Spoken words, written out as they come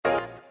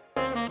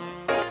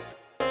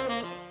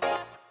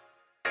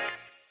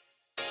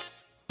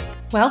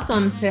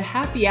Welcome to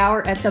Happy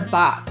Hour at the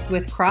Box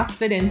with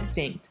CrossFit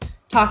Instinct,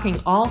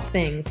 talking all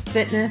things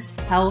fitness,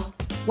 health,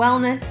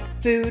 wellness,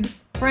 food,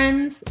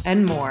 friends,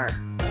 and more.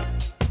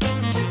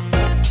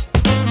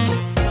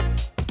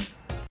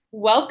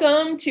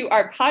 Welcome to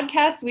our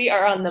podcast. We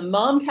are on the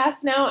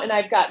Momcast now, and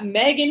I've got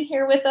Megan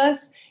here with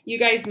us. You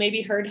guys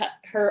maybe heard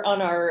her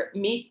on our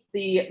Meet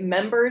the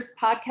Members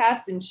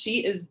podcast, and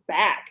she is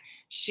back.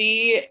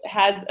 She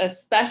has a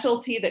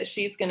specialty that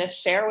she's going to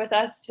share with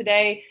us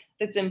today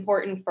that's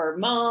important for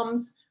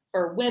moms,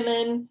 for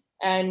women,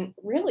 and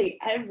really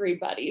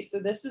everybody. So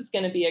this is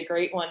going to be a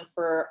great one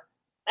for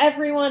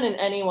everyone and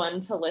anyone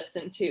to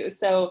listen to.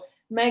 So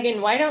Megan,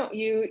 why don't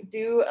you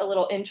do a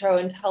little intro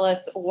and tell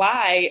us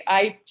why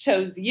I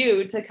chose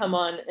you to come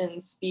on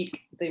and speak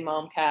the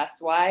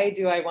Momcast? Why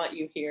do I want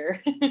you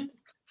here?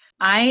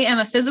 I am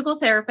a physical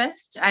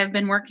therapist. I've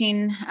been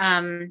working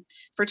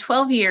for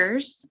 12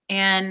 years,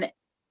 and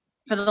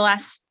for the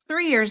last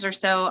 3 years or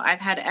so,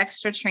 I've had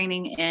extra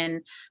training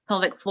in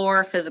pelvic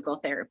floor physical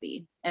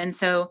therapy. And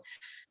so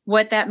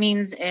what that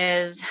means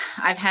is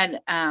I've had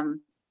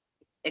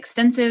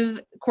extensive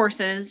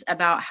courses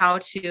about how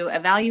to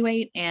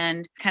evaluate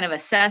and kind of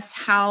assess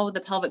how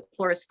the pelvic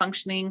floor is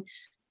functioning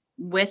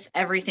with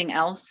everything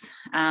else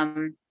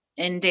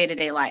in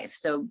day-to-day life.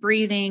 So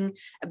breathing,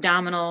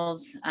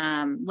 abdominals,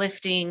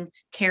 lifting,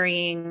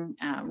 carrying,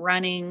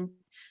 running.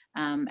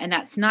 And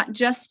that's not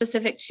just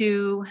specific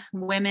to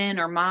women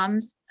or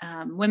moms.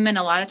 Women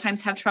a lot of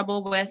times have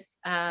trouble with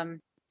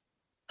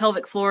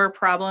pelvic floor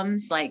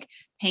problems like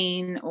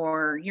pain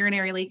or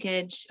urinary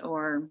leakage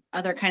or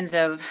other kinds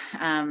of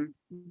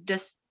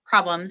just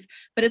problems,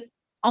 but it's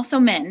also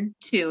men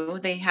too.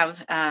 They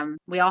have,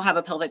 we all have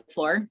a pelvic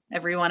floor,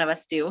 every one of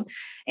us do.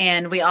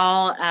 And we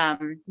all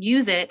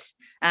use it,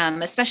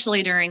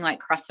 especially during like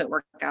CrossFit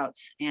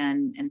workouts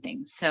and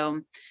things.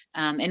 So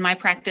in my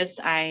practice,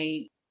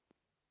 I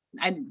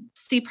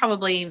see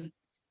probably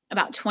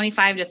about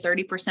 25 to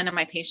 30% of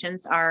my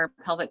patients are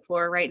pelvic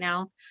floor right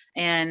now.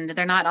 And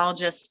they're not all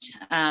just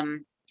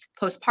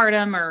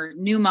postpartum or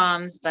new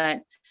moms,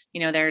 but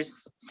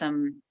there's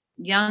some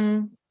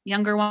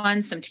younger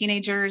ones, some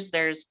teenagers,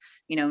 there's,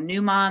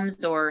 new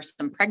moms or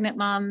some pregnant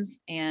moms,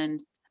 and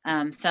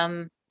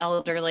some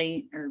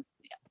elderly or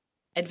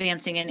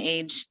advancing in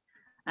age,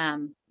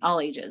 all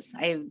ages.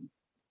 I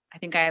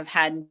think I've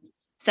had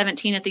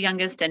 17 at the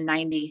youngest and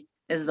 90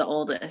 is the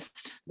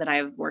oldest that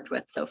I've worked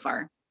with so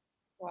far.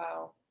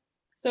 Wow.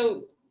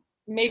 So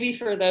maybe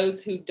for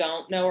those who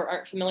don't know or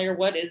aren't familiar,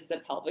 what is the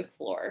pelvic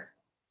floor?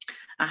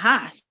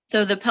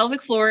 So the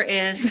pelvic floor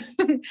is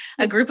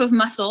a group of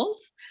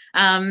muscles.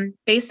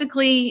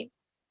 Basically,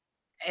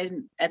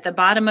 at the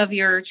bottom of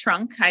your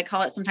trunk, I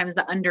call it sometimes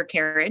the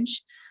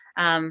undercarriage,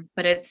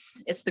 but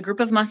it's the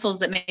group of muscles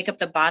that make up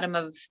the bottom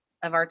of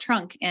our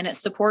trunk, and it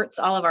supports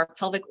all of our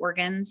pelvic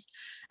organs.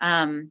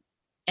 And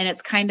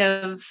it's kind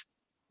of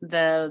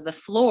the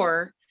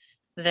floor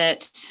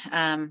that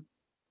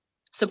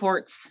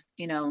supports,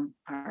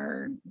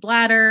 our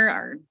bladder,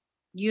 our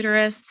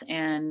uterus,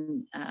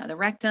 and the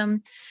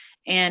rectum.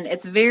 And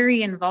it's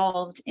very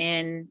involved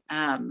in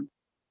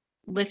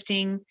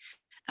lifting.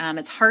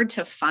 It's hard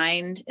to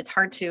find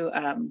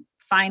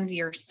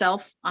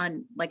yourself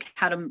on like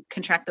how to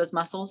contract those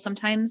muscles.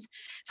 Sometimes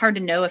it's hard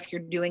to know if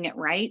you're doing it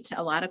right.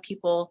 A lot of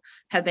people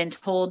have been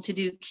told to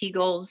do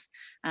Kegels,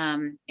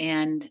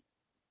 and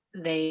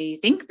they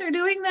think they're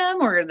doing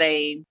them, or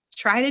they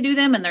try to do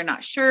them and they're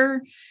not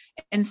sure.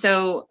 And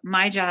so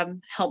my job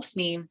helps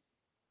me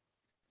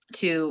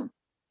to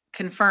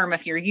confirm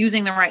if you're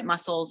using the right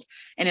muscles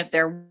and if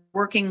they're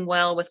working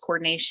well with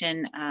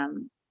coordination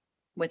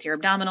with your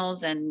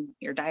abdominals and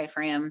your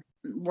diaphragm,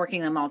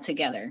 working them all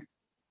together.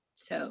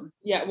 So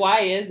yeah,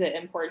 why is it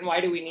important?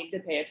 Why do we need to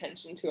pay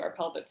attention to our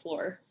pelvic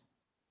floor?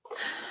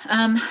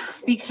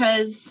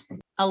 Because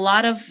a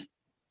lot of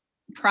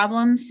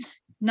problems,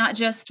 not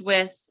just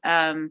with,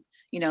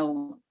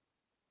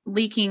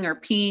 leaking or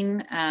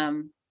peeing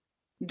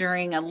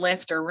during a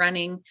lift or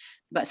running,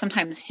 but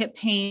sometimes hip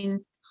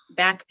pain,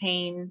 back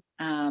pain.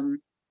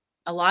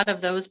 A lot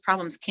of those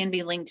problems can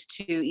be linked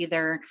to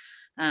either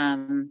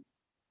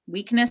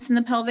weakness in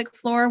the pelvic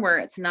floor, where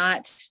it's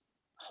not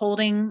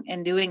holding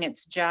and doing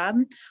its job,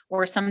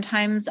 or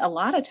sometimes, a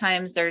lot of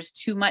times, there's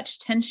too much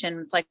tension.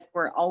 It's like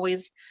we're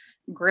always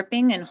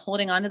gripping and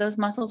holding onto those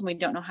muscles, and we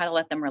don't know how to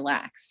let them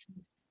relax.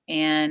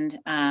 And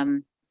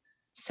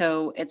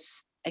so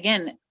it's,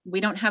 again,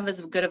 we don't have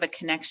as good of a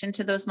connection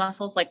to those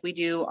muscles like we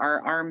do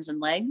our arms and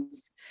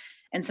legs.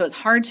 And so it's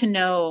hard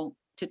to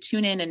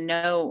tune in and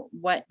know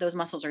what those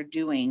muscles are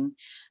doing,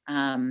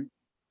 to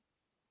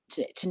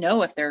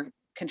know if they're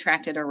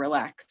contracted or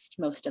relaxed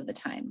most of the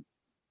time.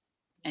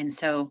 And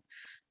so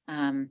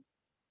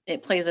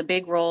it plays a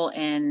big role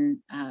in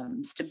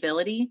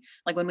stability.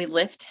 Like when we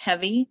lift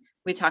heavy,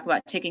 we talk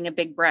about taking a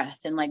big breath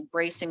and like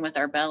bracing with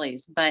our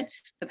bellies, but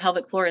the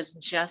pelvic floor is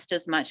just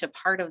as much a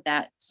part of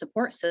that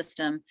support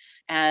system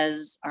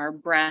as our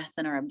breath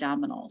and our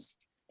abdominals.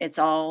 It's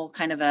all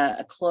kind of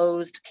a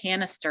closed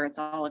canister. It's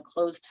all a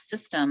closed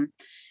system.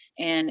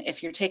 And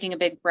if you're taking a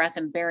big breath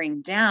and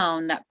bearing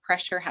down, that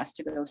pressure has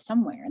to go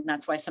somewhere. And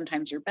that's why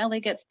sometimes your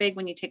belly gets big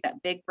when you take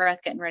that big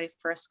breath, getting ready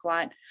for a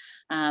squat.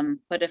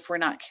 But if we're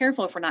not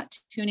careful, if we're not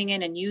tuning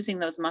in and using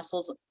those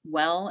muscles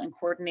well and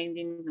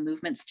coordinating the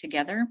movements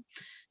together,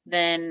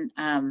 then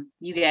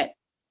you get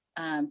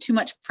too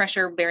much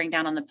pressure bearing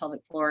down on the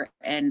pelvic floor.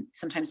 And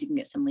sometimes you can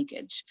get some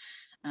leakage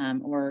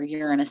or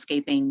urine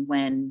escaping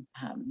when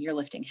you're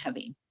lifting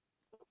heavy.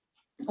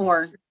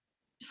 Or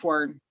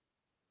for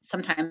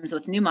sometimes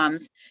with new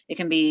moms, it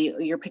can be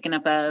you're picking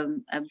up a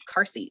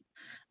car seat,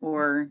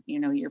 or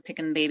you're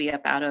picking the baby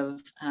up out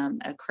of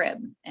a crib,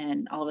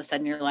 and all of a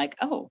sudden you're like,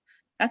 oh,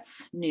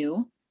 that's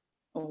new.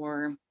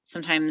 Or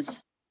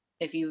sometimes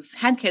if you've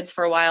had kids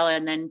for a while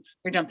and then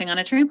you're jumping on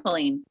a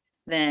trampoline,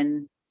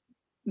 then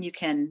you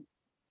can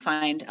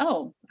find,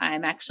 oh,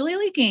 I'm actually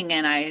leaking,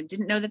 and I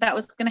didn't know that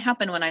was going to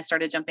happen when I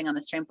started jumping on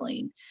this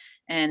trampoline.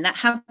 And that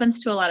happens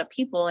to a lot of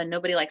people, and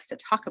nobody likes to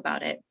talk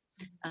about it.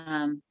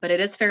 But it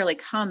is fairly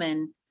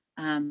common.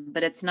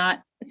 But it's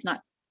not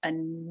a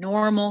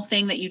normal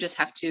thing that you just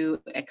have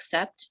to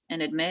accept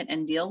and admit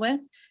and deal with.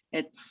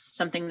 It's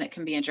something that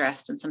can be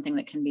addressed and something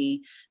that can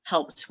be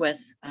helped with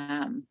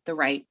the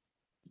right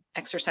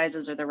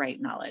exercises or the right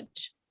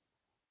knowledge.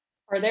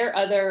 Are there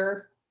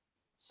other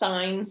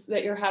signs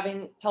that you're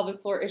having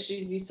pelvic floor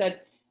issues? You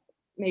said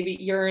maybe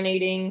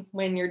urinating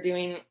when you're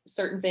doing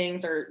certain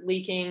things, or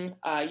leaking.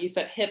 You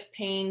said hip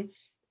pain.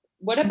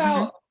 What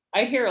about,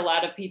 I hear a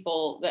lot of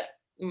people that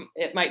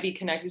it might be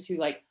connected to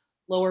like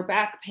lower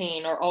back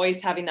pain, or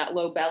always having that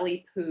low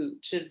belly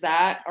pooch.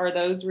 Are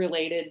those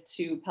related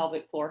to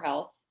pelvic floor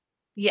health?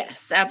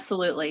 Yes,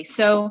 absolutely.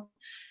 So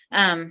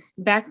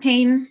back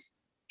pain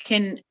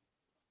can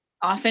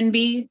often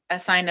be a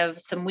sign of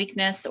some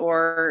weakness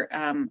or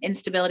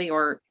instability,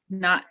 or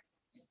not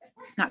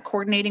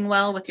coordinating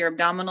well with your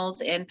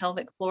abdominals and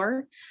pelvic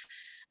floor.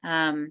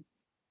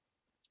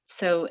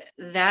 So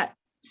that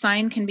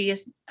sign can be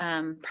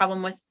a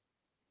problem with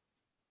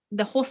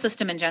the whole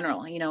system in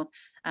general. The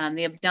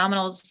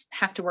abdominals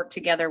have to work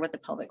together with the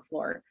pelvic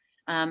floor.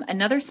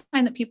 Another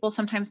sign that people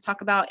sometimes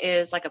talk about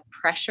is like a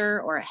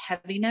pressure or a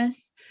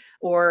heaviness,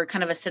 or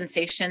kind of a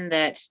sensation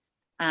that,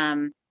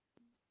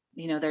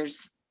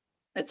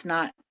 it's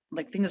not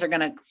like things are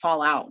going to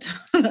fall out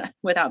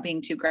without being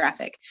too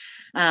graphic.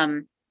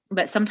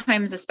 But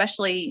sometimes,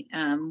 especially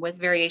with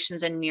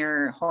variations in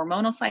your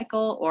hormonal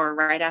cycle, or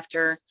right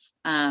after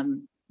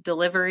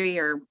delivery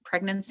or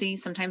pregnancy,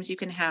 sometimes you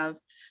can have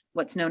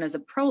what's known as a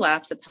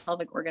prolapse, a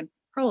pelvic organ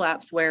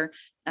prolapse, where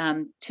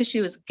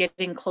tissue is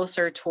getting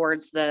closer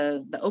towards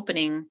the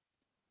opening.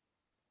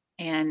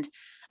 And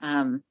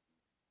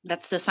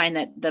that's the sign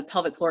that the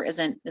pelvic floor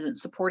isn't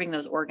supporting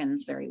those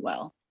organs very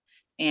well.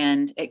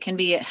 And it can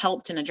be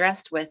helped and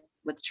addressed with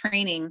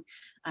training.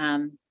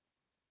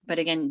 But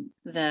again,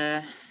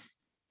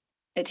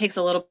 it takes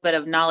a little bit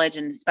of knowledge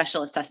and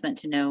special assessment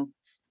to know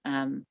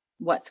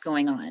what's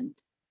going on.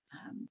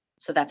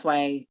 So that's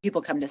why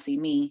people come to see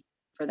me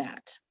for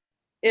that.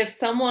 If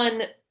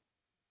someone,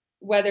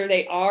 whether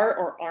they are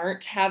or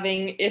aren't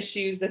having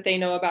issues that they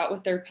know about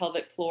with their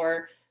pelvic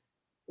floor,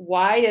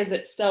 why is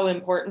it so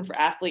important for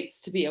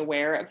athletes to be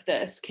aware of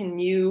this? Can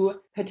you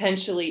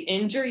potentially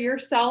injure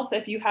yourself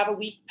if you have a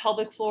weak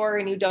pelvic floor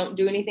and you don't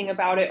do anything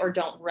about it or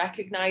don't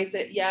recognize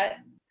it yet?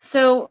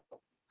 So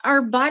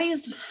our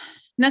bodies,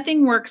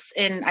 nothing works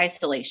in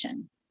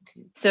isolation.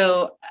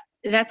 So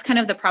that's kind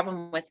of the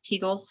problem with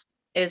Kegels,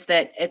 is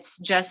that it's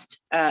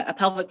just a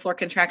pelvic floor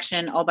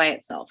contraction all by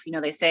itself.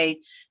 They say,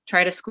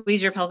 try to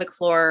squeeze your pelvic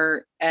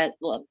floor at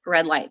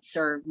red lights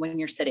or when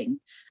you're sitting.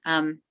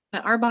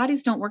 But our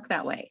bodies don't work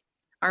that way.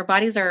 Our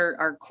bodies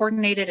are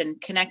coordinated and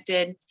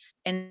connected.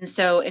 And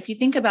so if you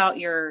think about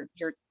your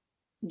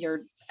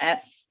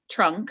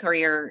trunk or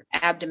your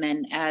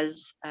abdomen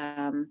as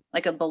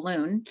like a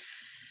balloon,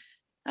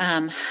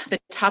 the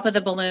top of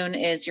the balloon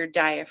is your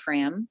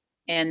diaphragm,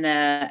 and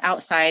the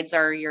outsides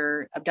are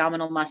your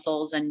abdominal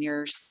muscles and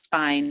your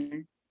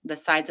spine, the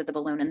sides of the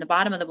balloon, and the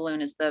bottom of the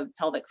balloon is the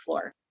pelvic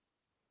floor.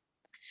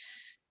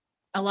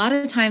 A lot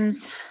of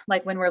times,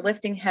 like when we're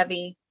lifting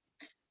heavy,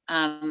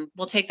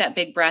 we'll take that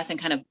big breath and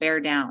kind of bear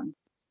down.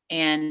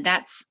 And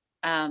that's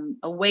a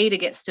way to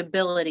get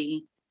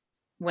stability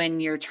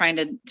when you're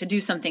trying to do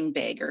something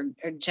big or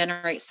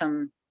generate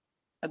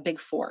a big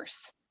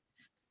force.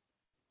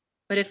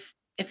 But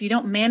if you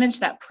don't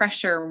manage that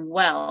pressure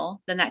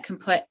well, then that can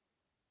put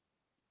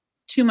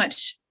too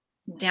much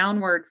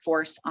downward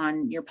force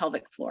on your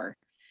pelvic floor.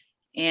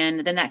 And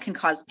then that can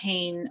cause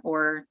pain,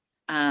 or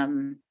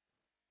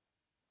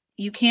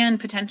you can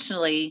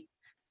potentially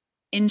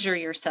injure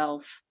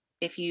yourself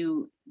if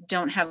you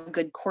don't have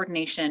good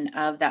coordination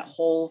of that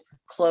whole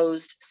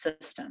closed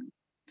system.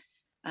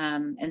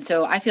 And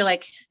so I feel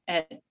like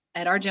at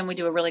our gym, we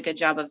do a really good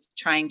job of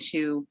trying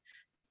to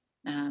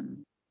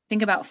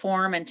think about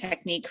form and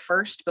technique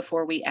first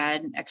before we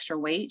add extra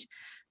weight.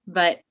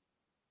 But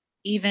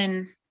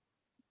even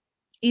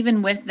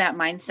with that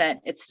mindset,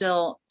 it's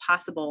still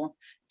possible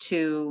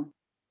to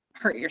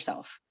hurt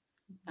yourself.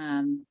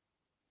 And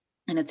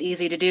And it's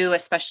easy to do,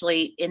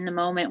 especially in the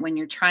moment when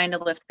you're trying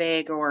to lift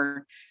big,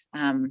 or,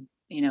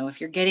 if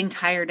you're getting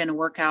tired in a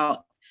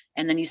workout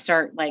and then you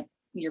start, like,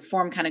 your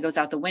form kind of goes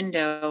out the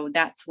window,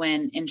 that's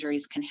when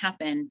injuries can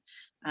happen.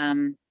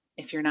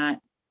 If you're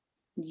not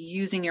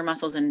using your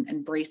muscles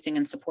and bracing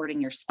and supporting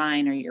your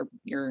spine or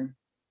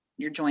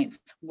your joints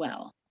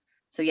well.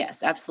 So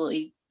yes,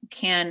 absolutely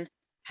can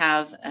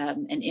have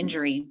an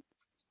injury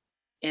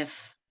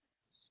if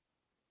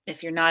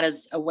you're not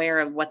as aware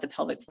of what the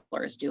pelvic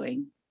floor is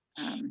doing.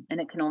 And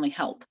it can only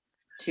help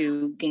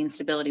to gain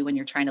stability when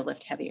you're trying to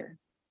lift heavier.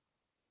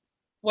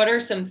 What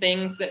are some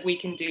things that we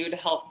can do to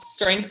help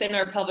strengthen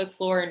our pelvic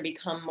floor and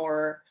become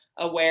more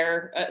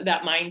aware,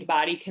 that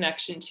mind-body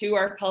connection to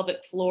our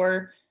pelvic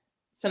floor?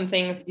 Some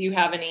things, do you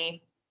have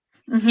any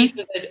pieces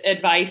of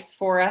advice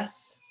for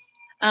us?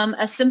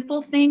 A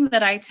simple thing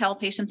that I tell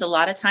patients a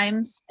lot of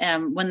times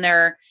when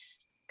they're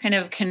kind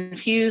of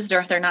confused, or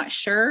if they're not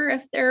sure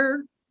if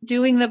they're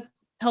doing the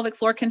pelvic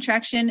floor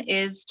contraction,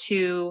 is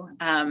to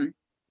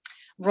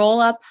roll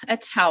up a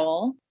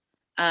towel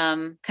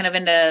kind of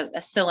into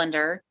a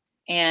cylinder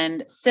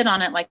and sit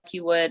on it like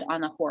you would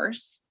on a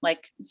horse,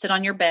 like sit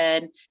on your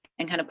bed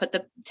and kind of put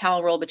the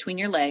towel roll between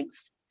your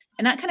legs.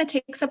 And that kind of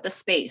takes up the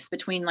space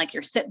between, like,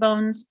 your sit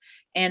bones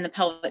and the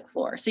pelvic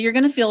floor. So you're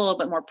going to feel a little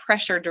bit more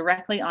pressure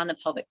directly on the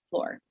pelvic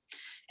floor.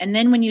 And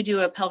then when you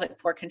do a pelvic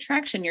floor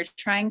contraction, you're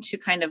trying to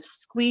kind of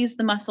squeeze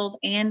the muscles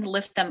and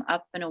lift them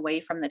up and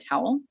away from the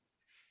towel.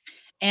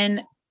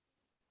 And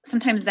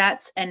sometimes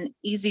that's an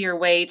easier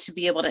way to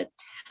be able to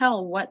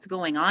tell what's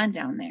going on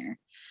down there.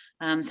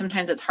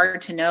 Sometimes it's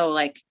hard to know,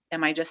 like,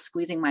 am I just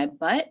squeezing my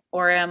butt,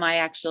 or am I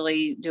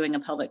actually doing a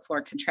pelvic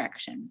floor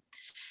contraction?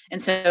 And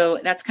so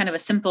that's kind of a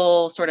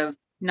simple sort of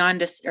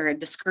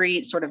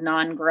discrete sort of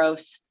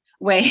non-gross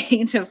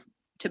way to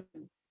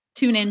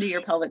tune into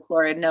your pelvic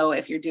floor and know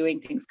if you're doing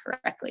things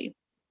correctly.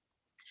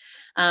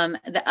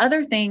 The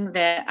other thing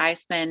that I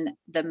spend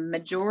the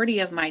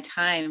majority of my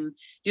time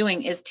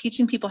doing is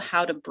teaching people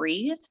how to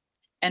breathe,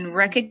 and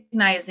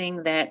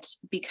recognizing that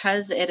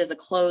because it is a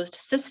closed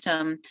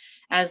system,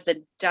 as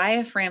the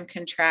diaphragm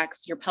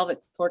contracts, your pelvic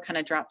floor kind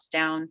of drops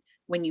down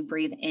when you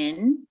breathe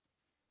in.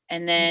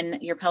 And then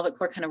your pelvic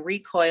floor kind of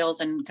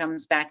recoils and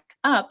comes back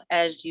up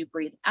as you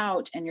breathe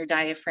out, and your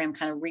diaphragm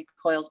kind of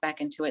recoils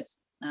back into its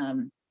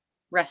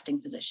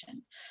resting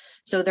position.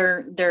 So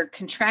they're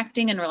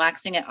contracting and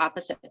relaxing at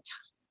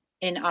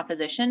in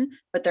opposition,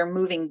 but they're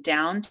moving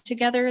down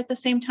together at the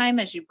same time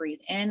as you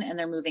breathe in, and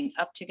they're moving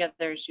up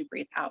together as you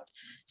breathe out.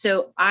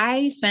 So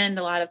I spend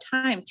a lot of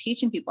time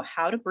teaching people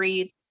how to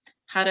breathe,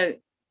 how to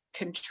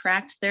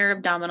contract their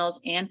abdominals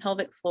and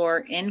pelvic floor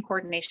in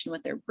coordination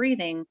with their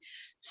breathing,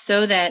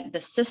 so that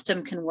the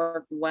system can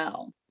work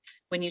well.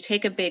 When you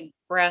take a big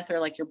breath, or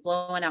like you're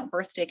blowing out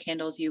birthday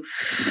candles, you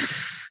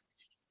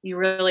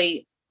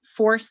really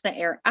force the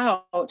air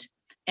out.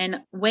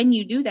 And when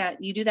you do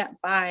that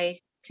by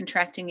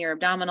contracting your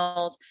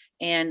abdominals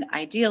and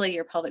ideally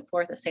your pelvic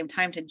floor at the same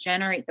time, to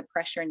generate the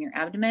pressure in your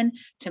abdomen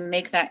to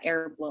make that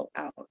air blow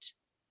out.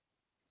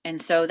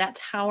 And so that's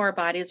how our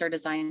bodies are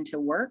designed to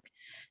work.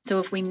 So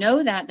if we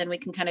know that, then we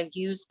can kind of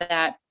use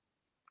that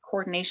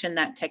coordination,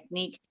 that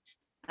technique,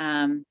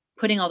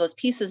 putting all those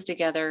pieces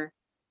together,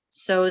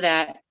 so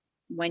that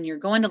when you're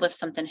going to lift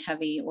something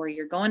heavy, or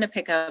you're going to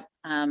pick up,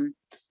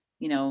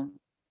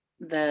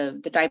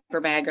 the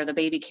diaper bag or the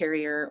baby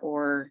carrier,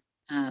 or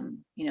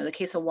the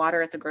case of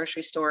water at the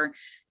grocery store,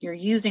 you're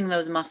using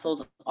those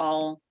muscles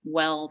all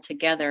well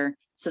together,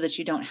 so that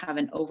you don't have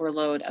an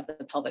overload of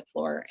the pelvic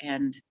floor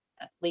and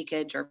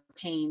leakage or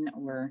pain,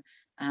 or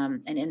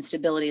an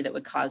instability that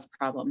would cause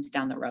problems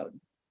down the road.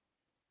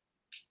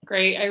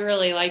 Great. I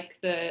really like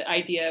the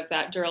idea of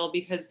that drill,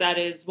 because that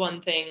is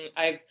one thing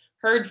I've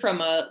heard from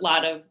a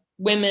lot of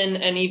women,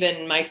 and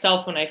even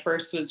myself when I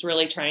first was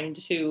really trying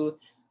to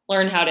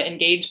learn how to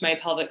engage my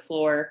pelvic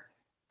floor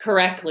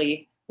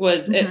correctly,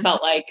 was it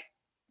felt like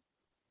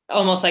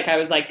almost like I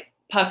was like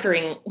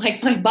puckering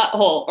like my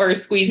butthole, or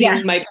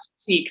squeezing my butt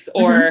cheeks,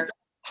 or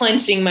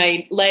clenching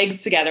my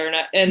legs together.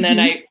 And then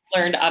I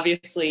learned,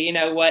 obviously,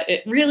 what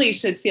it really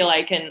should feel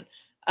like. And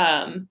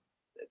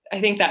I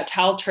think that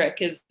towel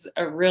trick is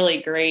a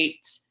really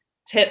great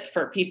tip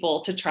for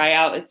people to try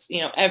out. It's,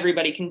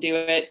 everybody can do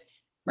it.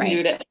 You can do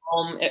it at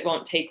home. It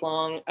won't take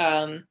long.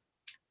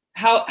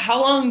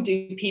 How long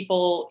do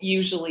people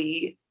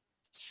usually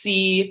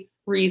see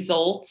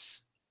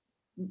results?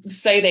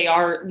 Say they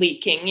are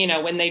leaking,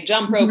 when they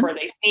jump rope, or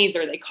they sneeze,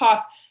 or they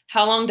cough,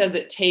 how long does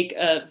it take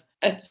a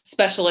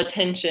special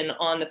attention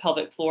on the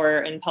pelvic floor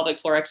and pelvic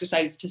floor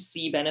exercise to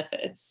see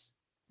benefits?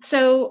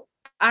 So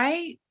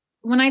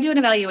when I do an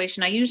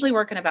evaluation, I usually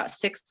work in about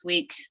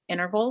 6-week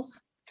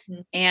intervals.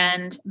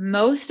 And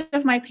most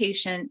of my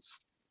patients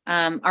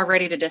are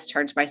ready to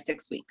discharge by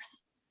 6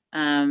 weeks.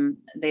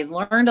 They've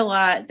learned a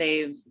lot.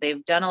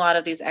 They've done a lot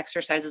of these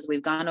exercises.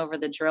 We've gone over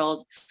the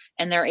drills,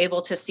 and they're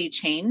able to see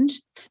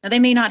change. Now, they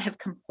may not have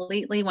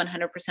completely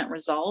 100%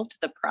 resolved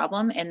the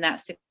problem in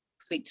that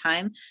 6-week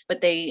time,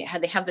 but they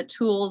have the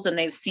tools, and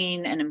they've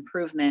seen an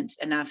improvement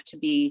enough to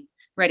be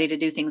ready to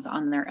do things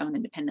on their own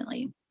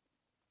independently.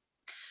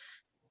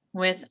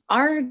 With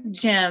our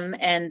gym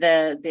and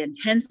the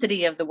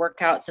intensity of the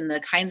workouts and the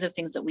kinds of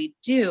things that we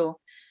do,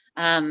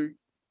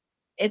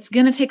 it's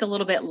going to take a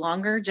little bit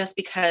longer just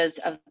because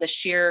of the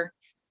sheer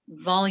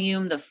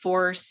volume, the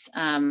force,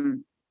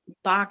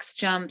 box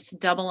jumps,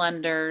 double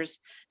unders,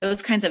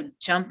 those kinds of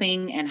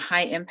jumping and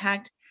high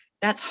impact.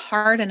 That's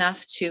hard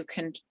enough to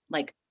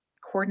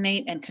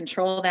coordinate and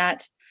control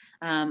that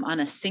on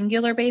a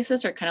singular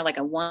basis or kind of like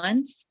a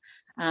once.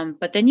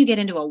 But then you get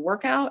into a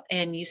workout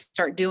and you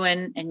start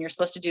doing, and you're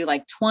supposed to do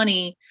like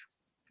 20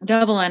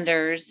 double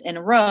unders in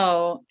a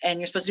row, and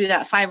you're supposed to do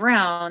that 5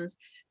 rounds.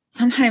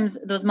 Sometimes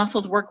those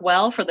muscles work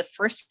well for the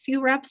first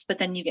few reps, but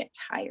then you get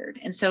tired.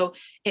 And so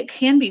it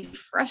can be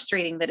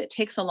frustrating that it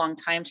takes a long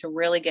time to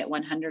really get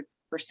 100%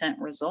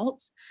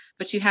 results,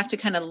 but you have to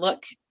kind of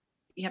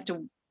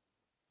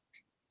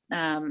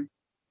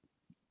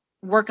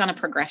work on a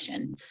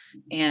progression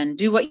and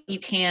do what you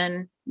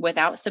can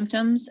without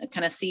symptoms, and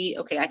kind of see,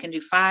 okay, I can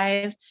do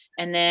 5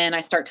 and then I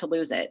start to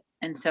lose it.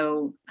 And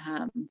so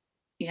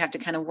you have to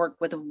kind of work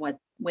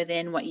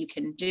within what you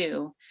can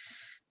do.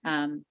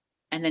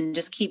 And then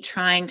just keep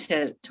trying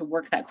to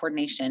work that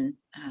coordination.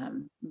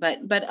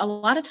 But a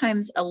lot of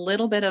times a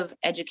little bit of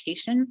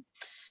education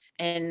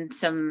and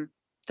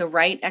the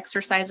right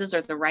exercises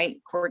or the right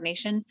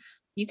coordination,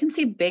 you can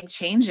see big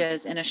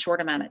changes in a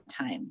short amount of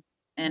time.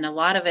 And a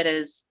lot of it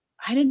is,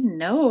 I didn't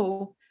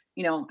know,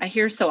 I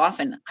hear so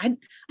often, I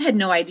had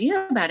no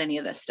idea about any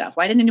of this stuff.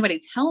 Why didn't anybody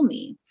tell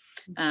me?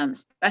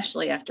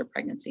 Especially after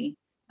pregnancy.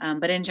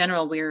 But in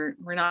general, we're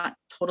not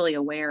totally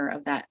aware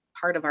of that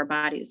part of our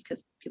bodies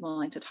because people don't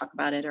like to talk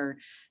about it, or,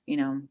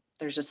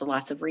 there's just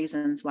lots of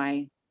reasons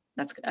why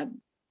that's a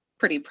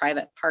pretty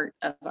private part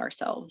of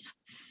ourselves.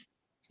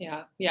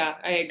 Yeah,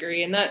 I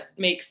agree. And that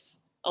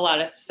makes a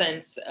lot of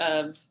sense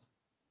of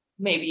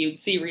maybe you'd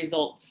see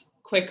results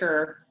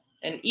quicker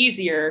and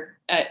easier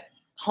at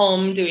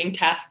home doing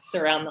tasks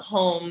around the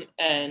home.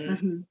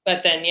 And,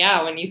 but then,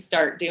 when you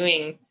start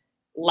doing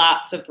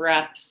lots of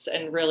reps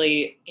and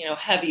really,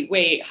 heavy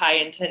weight, high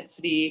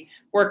intensity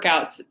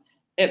workouts,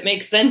 it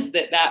makes sense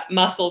that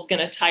muscle's going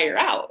to tire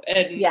out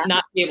and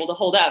not be able to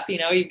hold up.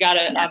 You've got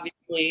to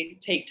obviously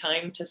take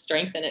time to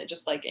strengthen it,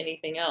 just like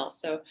anything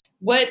else. So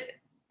what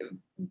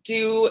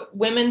do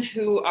women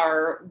who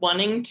are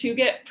wanting to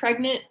get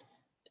pregnant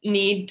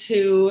need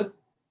to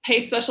pay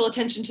special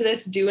attention to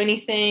this? Do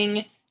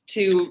anything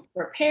to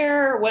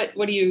prepare?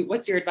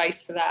 What's your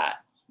advice for that?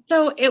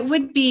 So it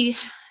would be,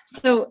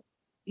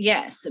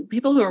 yes,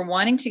 people who are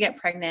wanting to get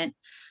pregnant,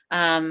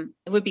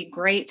 it would be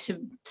great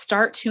to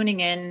start tuning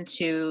in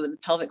to the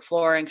pelvic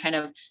floor and kind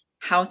of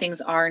how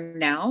things are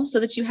now, so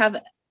that you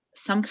have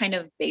some kind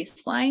of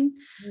baseline,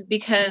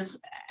 because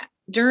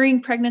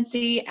during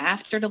pregnancy,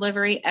 after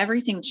delivery,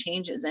 everything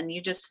changes and you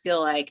just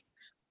feel like,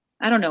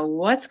 I don't know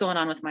what's going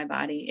on with my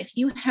body. If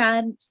you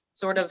had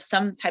sort of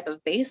some type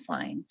of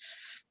baseline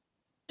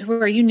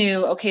where you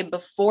knew, okay,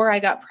 before I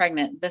got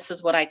pregnant, this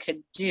is what I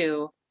could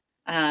do,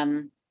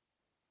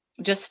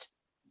 just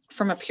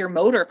from a pure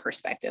motor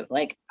perspective,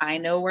 like I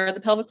know where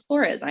the pelvic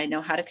floor is, I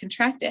know how to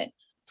contract it,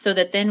 so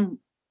that then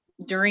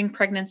during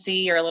pregnancy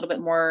you're a little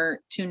bit more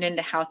tuned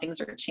into how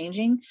things are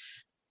changing.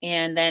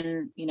 And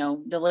then,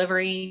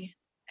 delivery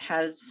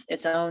has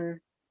its own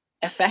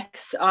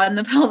effects on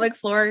the pelvic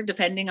floor,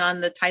 depending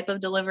on the type of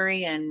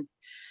delivery. And,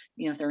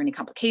 if there are any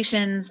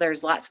complications,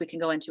 there's lots we can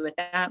go into with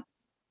that.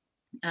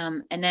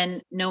 And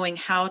then knowing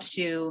how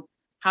to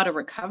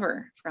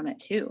recover from it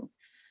too.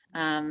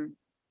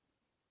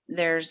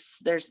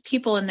 There's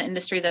people in the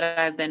industry that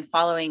I've been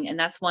following, and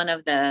that's one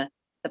of the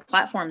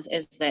platforms,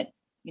 is that,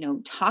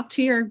 talk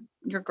to your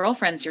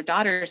girlfriends, your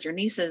daughters, your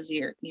nieces,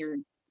 your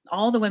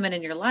all the women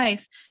in your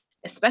life,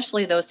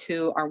 especially those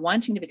who are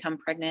wanting to become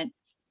pregnant.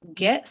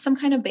 Get some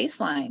kind of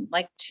baseline,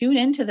 like tune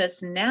into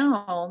this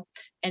now,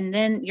 and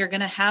then you're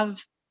going to have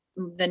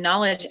the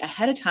knowledge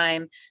ahead of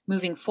time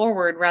moving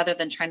forward, rather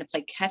than trying to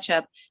play catch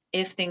up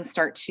if things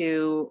start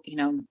to,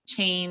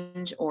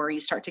 change, or you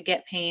start to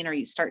get pain, or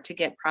you start to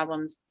get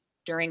problems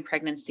during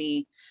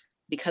pregnancy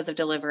because of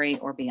delivery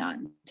or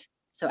beyond.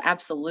 So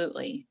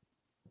absolutely.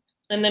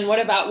 And then what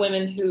about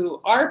women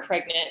who are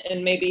pregnant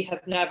and maybe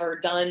have never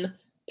done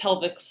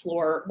pelvic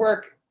floor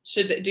work?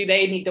 Do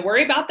they need to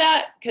worry about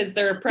that because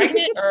they're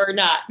pregnant or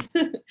not?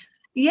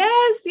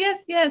 Yes.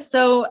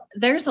 So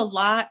there's a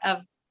lot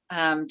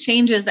of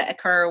changes that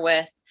occur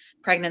with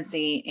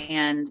pregnancy,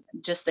 and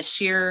just the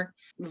sheer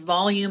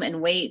volume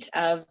and weight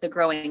of the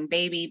growing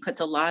baby puts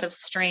a lot of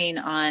strain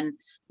on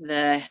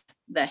the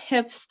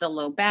hips, the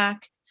low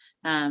back,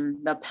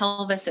 the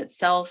pelvis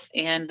itself,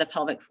 and the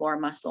pelvic floor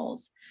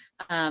muscles.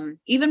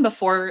 Even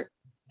before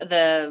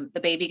the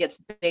baby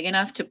gets big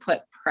enough to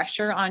put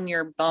pressure on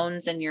your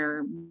bones and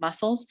your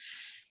muscles,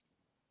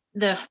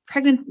 the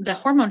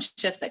hormone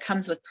shift that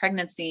comes with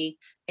pregnancy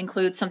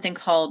includes something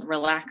called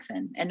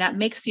relaxin, and that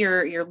makes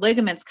your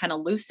ligaments kind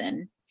of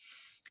loosen.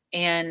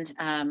 And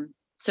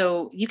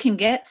so you can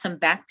get some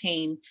back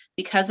pain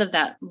because of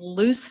that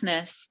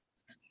looseness.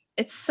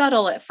 It's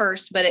subtle at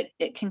first, but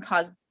it can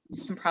cause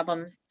some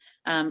problems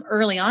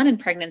early on in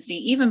pregnancy,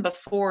 even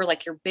before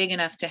like you're big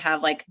enough to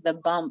have like the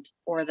bump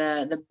or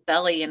the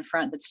belly in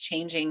front that's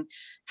changing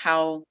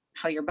how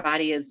your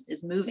body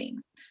is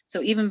moving.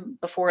 So even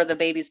before the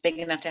baby's big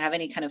enough to have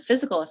any kind of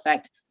physical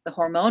effect, the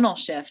hormonal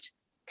shift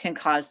can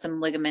cause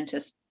some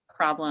ligamentous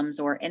problems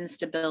or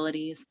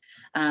instabilities,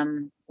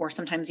 or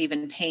sometimes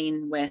even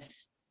pain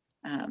with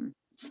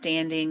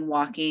standing,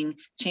 walking,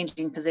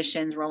 changing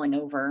positions, rolling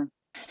over.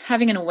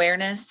 Having an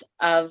awareness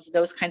of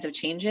those kinds of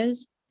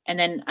changes, and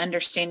then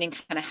understanding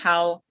kind of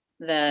how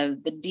the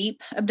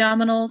deep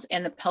abdominals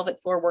and the pelvic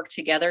floor work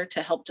together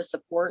to help to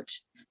support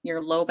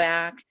your low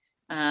back,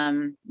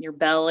 your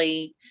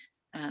belly,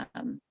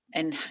 and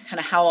kind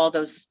of how all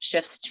those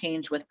shifts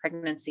change with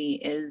pregnancy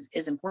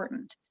is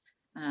important.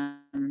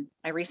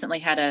 I recently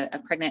had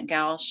a pregnant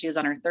gal. She was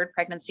on her third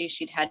pregnancy.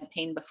 She'd had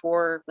pain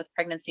before with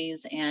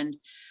pregnancies, and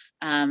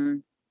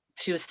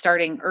she was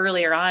starting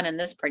earlier on in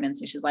this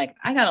pregnancy. She's like,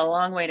 I got a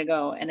long way to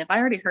go. And if I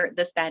already hurt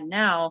this bad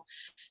now,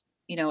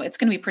 it's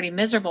going to be pretty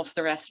miserable for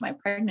the rest of my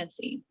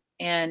pregnancy.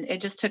 And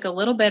it just took a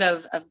little bit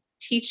of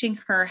teaching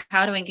her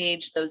how to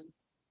engage those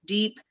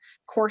deep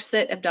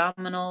corset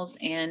abdominals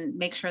and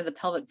make sure the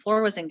pelvic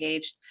floor was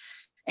engaged.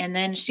 And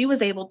then she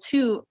was able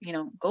to,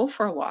 go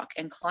for a walk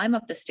and climb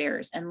up the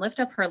stairs and lift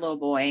up her little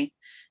boy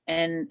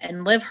and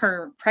live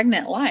her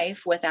pregnant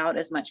life without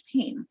as much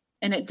pain.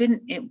 And it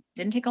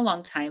didn't take a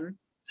long time.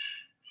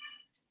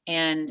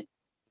 And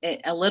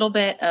a little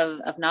bit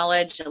of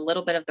knowledge, a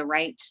little bit of the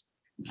right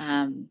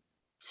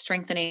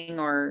strengthening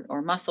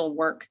or muscle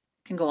work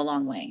can go a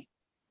long way.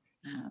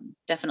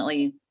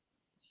 Definitely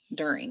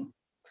during,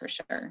 for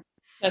sure.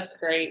 That's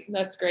great.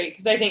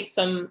 Because I think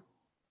some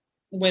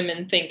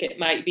women think it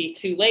might be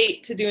too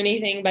late to do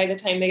anything by the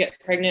time they get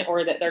pregnant,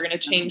 or that they're going to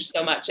change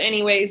so much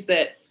anyways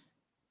that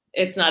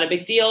it's not a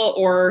big deal.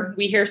 Or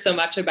we hear so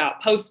much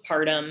about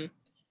postpartum,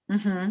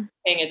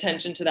 paying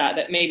attention to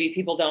that maybe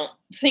people don't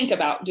think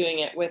about doing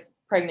it with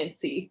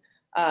pregnancy.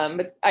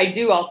 But I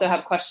do also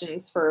have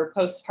questions for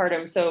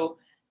postpartum. So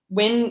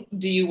when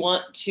do you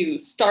want to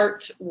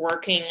start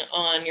working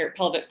on your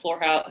pelvic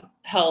floor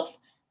health?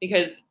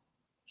 Because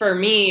for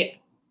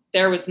me,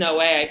 there was no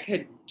way I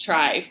could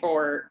try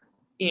for,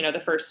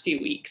 the first few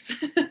weeks.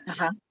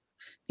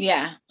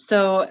 Yeah.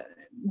 So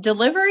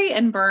delivery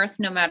and birth,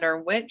 no matter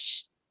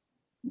which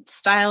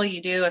style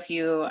you do, if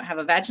you have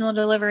a vaginal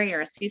delivery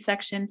or a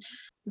C-section,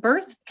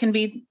 birth can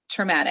be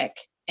traumatic,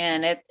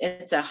 and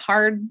it's a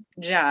hard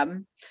job.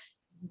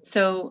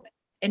 So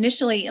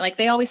initially, like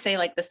they always say,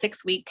 like the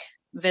 6-week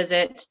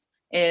visit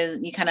is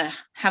you kind of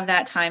have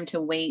that time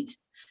to wait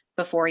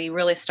before you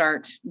really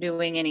start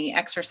doing any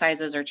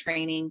exercises or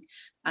training.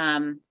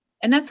 And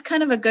that's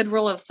kind of a good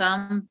rule of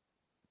thumb,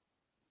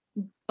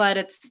 but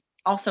it's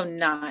also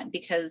not,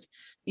 because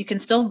you can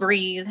still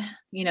breathe,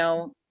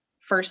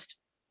 first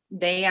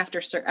day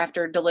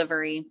after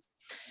delivery,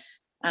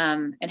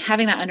 and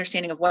having that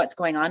understanding of what's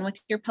going on with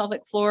your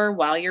pelvic floor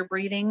while you're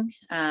breathing,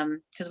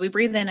 because we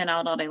breathe in and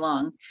out all day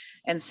long.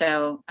 And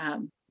so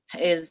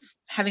is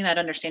having that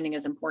understanding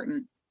is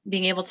important.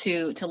 Being able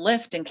to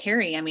lift and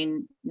carry. I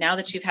mean, now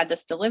that you've had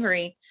this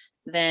delivery,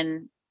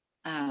 then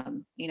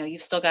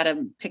you've still got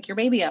to pick your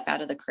baby up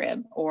out of the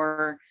crib,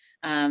 or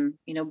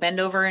bend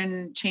over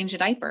and change a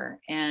diaper.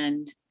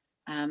 And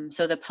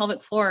so the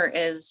pelvic floor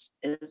is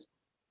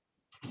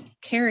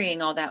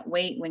carrying all that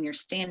weight when you're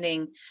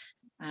standing,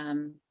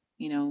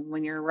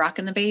 when you're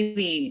rocking the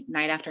baby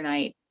night after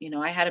night.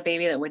 I had a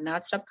baby that would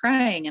not stop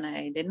crying, and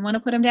I didn't want to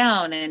put him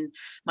down, and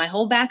my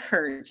whole back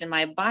hurt and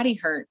my body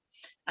hurt.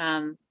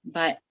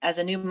 But as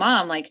a new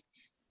mom, like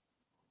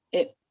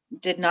it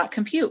did not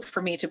compute for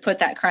me to put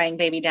that crying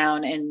baby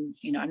down. And,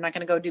 I'm not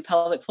going to go do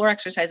pelvic floor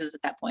exercises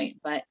at that point,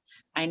 but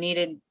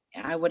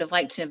I would have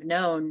liked to have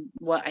known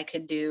what I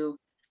could do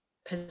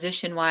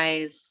position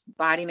wise,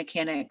 body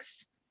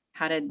mechanics,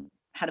 how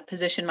to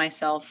position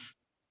myself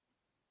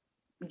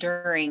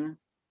during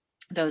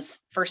those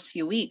first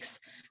few weeks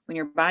when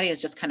your body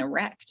is just kind of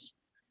wrecked.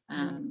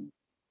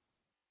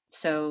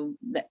 So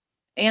the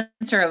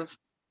answer of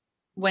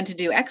when to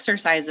do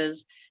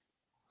exercises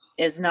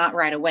is not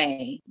right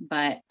away,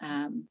 but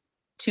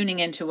tuning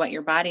into what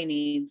your body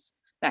needs,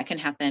 that can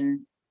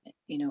happen,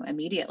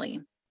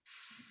 immediately.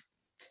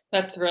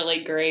 That's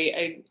really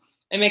great.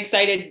 I'm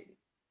excited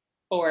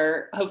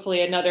for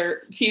hopefully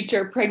another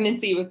future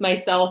pregnancy with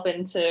myself,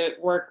 and to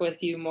work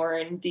with you more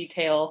in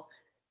detail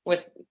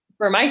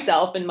for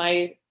myself and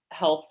my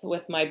health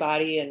with my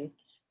body and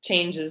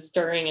changes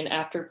during and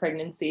after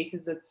pregnancy,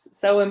 because it's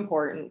so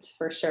important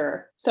for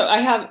sure. So I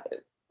have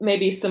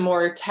maybe some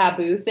more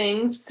taboo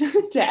things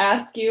to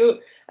ask you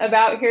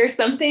about here.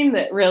 Something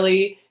that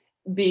really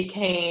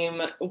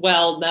became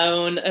well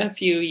known a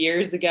few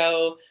years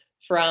ago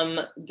from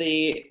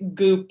the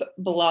Goop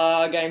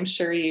blog. I'm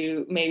sure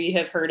you maybe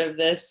have heard of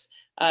this.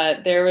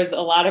 There was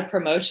a lot of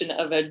promotion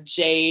of a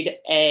jade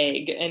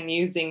egg and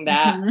using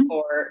that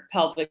for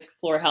pelvic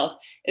floor health.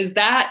 Is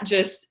that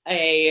just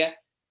a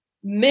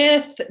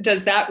myth?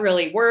 Does that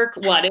really work?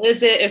 What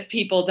is it? If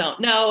people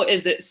don't know,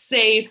 is it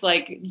safe?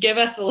 Like, give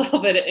us a little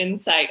bit of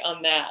insight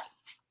on that.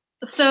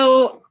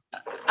 So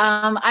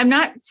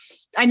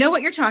I know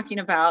what you're talking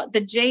about.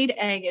 The jade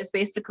egg is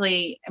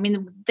basically, I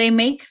mean, they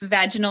make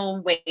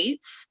vaginal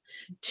weights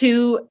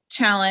to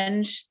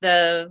challenge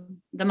the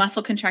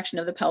muscle contraction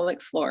of the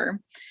pelvic floor.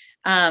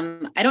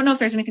 I don't know if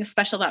there's anything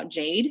special about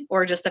jade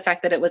or just the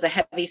fact that it was a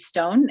heavy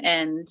stone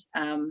and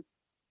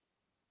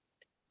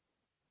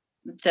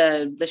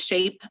the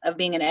shape of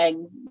being an egg,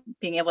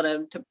 being able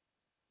to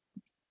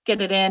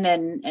get it in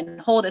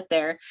and hold it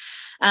there.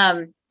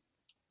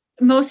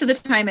 Most of the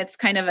time it's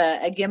kind of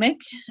a gimmick,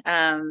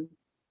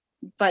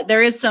 but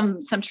there is some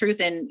truth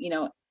in,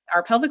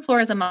 our pelvic floor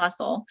is a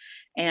muscle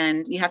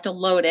and you have to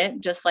load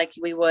it just like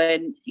we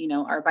would,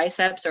 our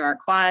biceps or our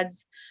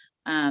quads.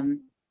 But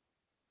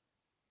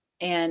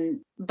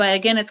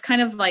again, it's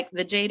kind of like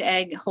the jade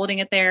egg, holding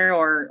it there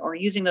or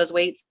using those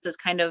weights is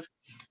kind of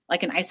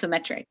like an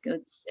isometric.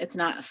 It's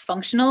not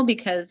functional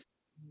because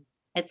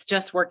it's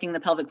just working the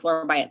pelvic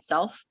floor by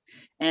itself.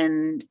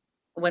 And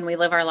when we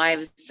live our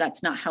lives,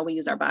 that's not how we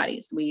use our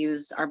bodies. We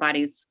use our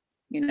bodies,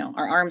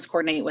 our arms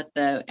coordinate with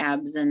the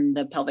abs and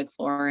the pelvic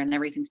floor and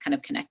everything's kind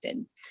of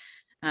connected.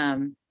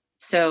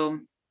 So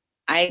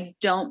I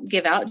don't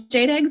give out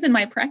jade eggs in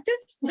my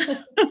practice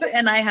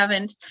and I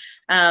haven't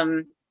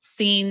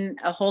seen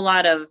a whole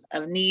lot of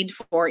need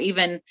for,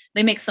 even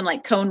they make some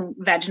like cone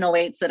vaginal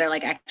weights that are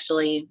like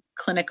actually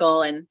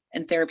clinical and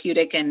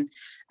therapeutic. And,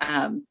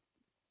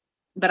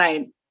 but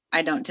I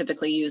don't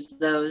typically use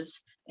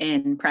those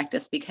in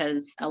practice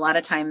because a lot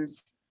of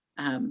times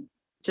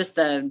just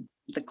the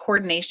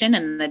coordination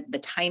and the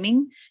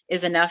timing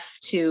is enough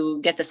to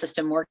get the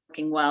system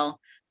working well.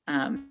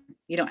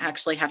 You don't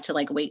actually have to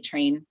like weight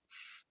train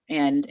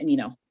and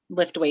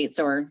lift weights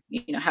or,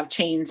 have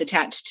chains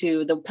attached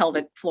to the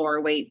pelvic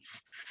floor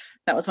weights.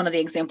 That was one of the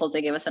examples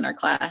they gave us in our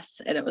class.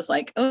 And it was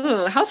like,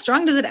 oh, how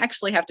strong does it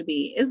actually have to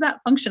be? Is that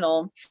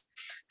functional?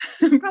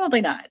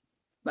 Probably not.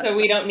 But. So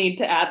we don't need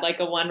to add like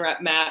a 1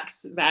 rep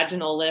max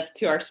vaginal lift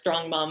to our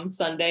Strong Mom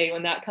Sunday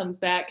when that comes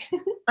back.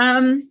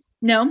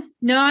 No,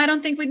 I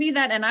don't think we need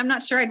that. And I'm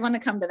not sure I'd want to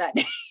come to that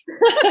day.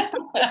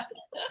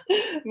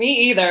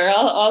 Me either.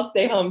 I'll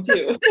stay home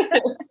too.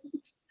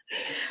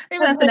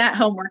 Maybe that's an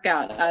at-home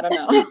workout. I don't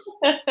know.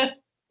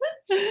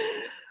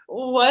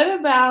 What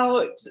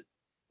about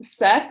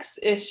sex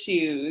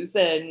issues?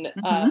 And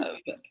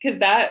because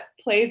that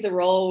plays a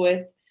role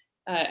with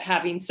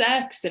having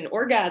sex and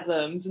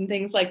orgasms and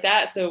things like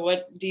that. So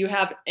what do you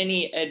have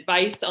any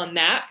advice on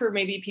that for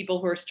maybe people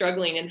who are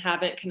struggling and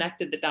haven't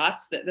connected the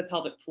dots that the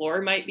pelvic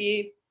floor might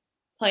be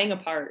playing a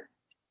part?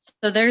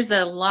 So there's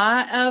a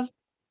lot of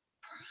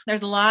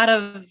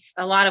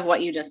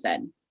what you just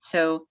said.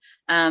 So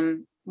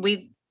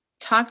we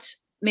talked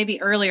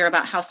maybe earlier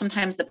about how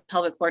sometimes the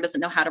pelvic floor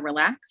doesn't know how to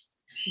relax,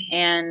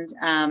 and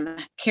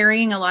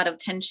carrying a lot of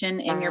tension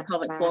in your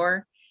pelvic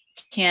floor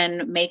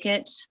can make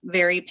it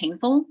very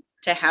painful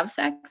to have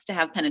sex, to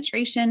have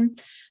penetration.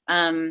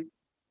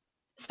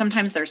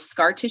 Sometimes there's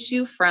scar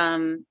tissue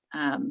from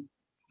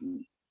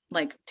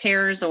like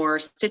tears or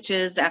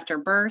stitches after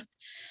birth.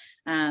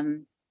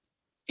 And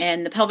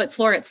the pelvic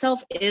floor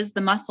itself is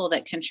the muscle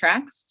that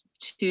contracts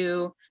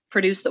to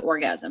produce the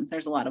orgasm.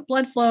 There's a lot of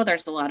blood flow,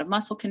 there's a lot of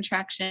muscle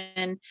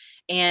contraction.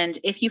 And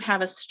if you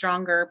have a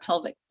stronger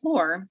pelvic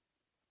floor,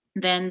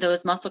 then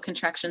those muscle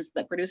contractions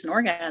that produce an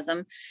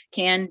orgasm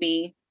can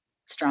be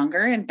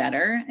stronger and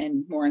better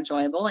and more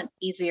enjoyable and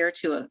easier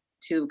to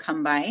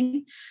come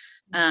by.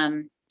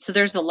 So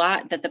there's a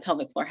lot that the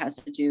pelvic floor has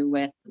to do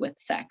with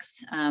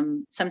sex.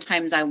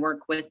 Sometimes I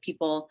work with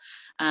people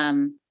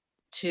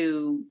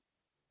to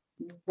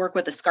work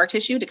with the scar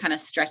tissue to kind of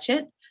stretch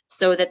it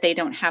so that they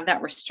don't have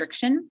that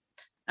restriction.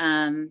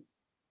 And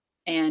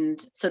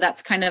so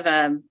that's kind of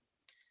a,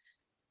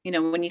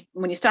 when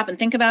you stop and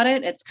think about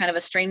it, it's kind of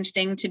a strange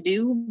thing to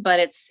do, but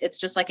it's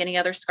just like any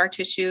other scar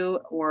tissue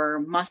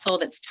or muscle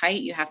that's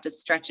tight. You have to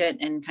stretch it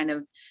and kind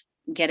of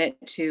get it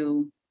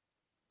to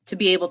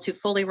be able to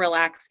fully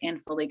relax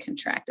and fully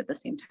contract at the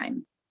same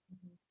time,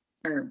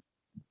 or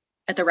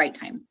at the right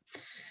time.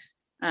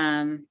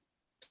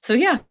 So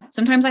yeah,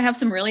 sometimes I have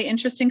some really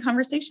interesting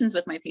conversations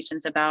with my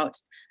patients about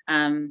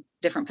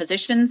different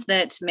positions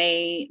that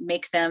may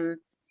make them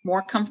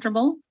more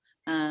comfortable,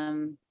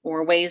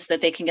 or ways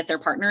that they can get their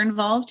partner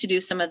involved to do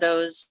some of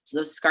those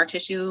scar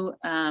tissue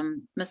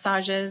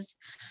massages.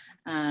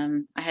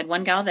 I had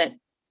one gal that,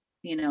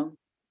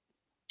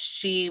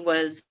 she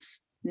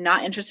was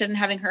not interested in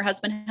having her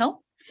husband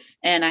help.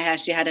 And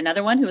she had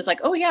another one who was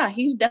like, oh yeah,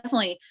 he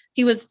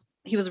was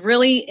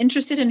really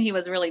interested and he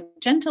was really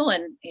gentle,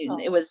 and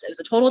it was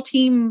a total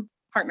team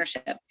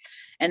partnership.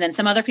 And then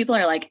some other people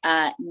are like,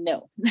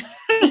 no,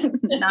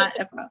 not,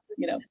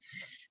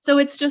 so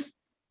it's just,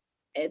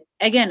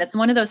 again, it's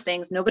one of those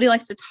things. Nobody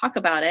likes to talk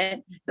about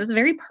it. It's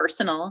very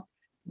personal,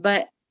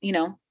 but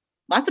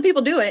lots of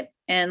people do it,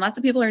 and lots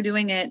of people are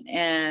doing it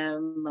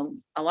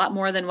a lot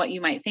more than what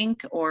you might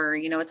think, or,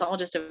 it's all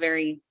just a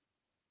very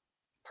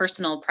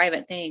personal,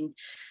 private thing.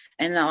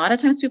 And a lot of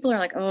times people are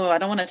like, oh, I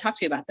don't want to talk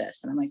to you about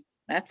this. And I'm like,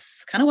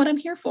 that's kind of what I'm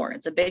here for.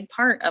 It's a big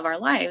part of our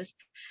lives.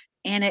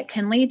 And it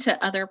can lead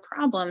to other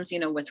problems,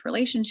 with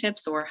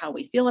relationships or how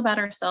we feel about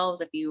ourselves.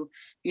 If you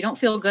don't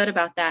feel good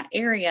about that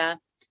area,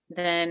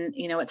 then,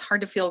 it's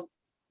hard to feel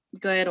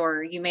good,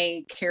 or you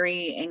may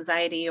carry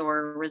anxiety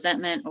or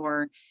resentment,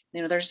 or,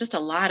 there's just a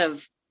lot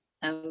of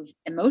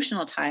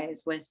emotional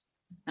ties with,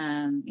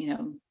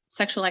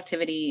 sexual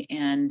activity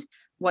and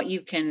what you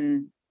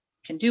can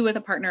do with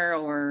a partner,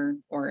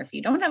 or if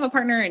you don't have a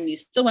partner and you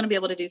still want to be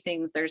able to do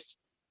things, there's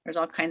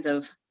all kinds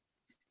of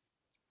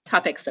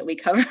topics that we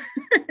cover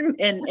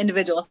in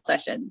individual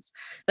sessions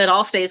that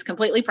all stays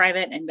completely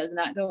private and does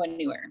not go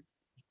anywhere.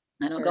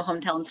 I don't go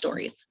home telling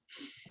stories.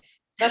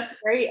 That's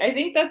great. I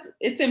think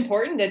it's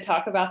important to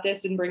talk about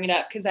this and bring it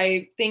up, because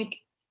I think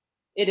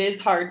it is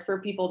hard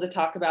for people to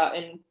talk about,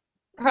 and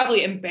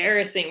probably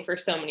embarrassing for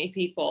so many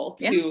people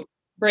to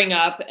bring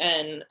up.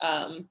 And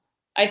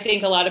I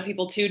think a lot of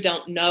people too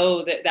don't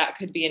know that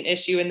could be an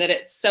issue, and that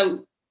it's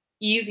so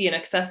easy and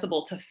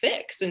accessible to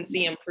fix and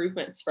see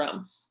improvements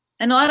from.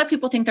 And a lot of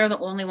people think they're the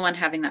only one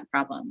having that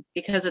problem,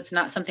 because it's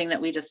not something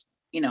that we just,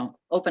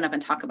 open up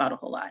and talk about a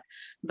whole lot.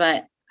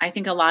 But I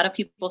think a lot of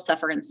people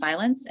suffer in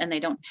silence, and they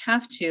don't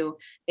have to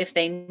if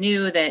they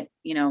knew that,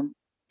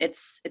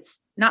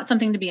 it's not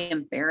something to be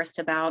embarrassed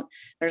about.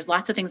 There's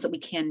lots of things that we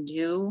can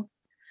do,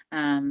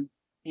 and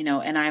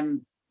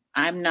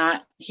I'm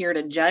not here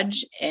to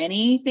judge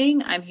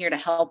anything. I'm here to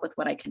help with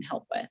what I can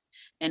help with.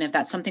 And if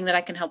that's something that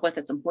I can help with,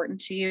 that's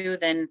important to you,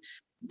 then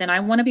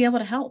I want to be able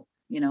to help,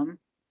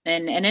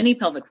 and any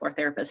pelvic floor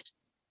therapist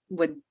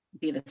would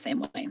be the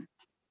same way.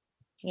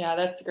 Yeah,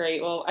 that's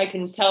great. Well, I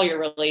can tell you're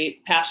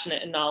really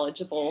passionate and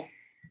knowledgeable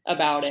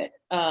about it.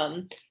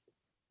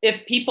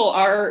 If people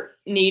are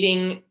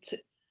needing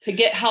to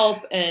get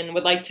help and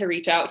would like to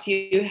reach out to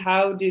you,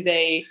 how do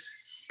they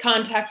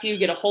contact you,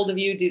 get a hold of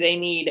you? Do they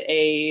need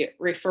a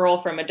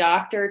referral from a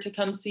doctor to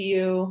come see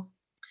you?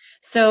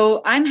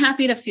 So I'm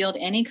happy to field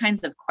any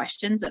kinds of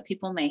questions that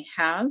people may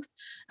have,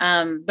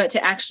 but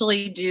to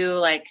actually do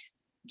like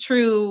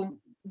true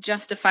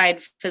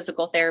justified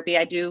physical therapy,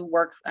 I do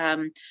work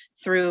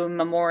through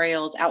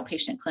Memorial's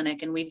outpatient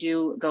clinic, and we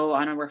do go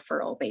on a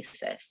referral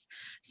basis.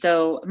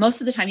 So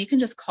most of the time you can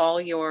just call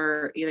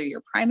either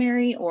your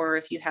primary, or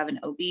if you have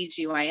an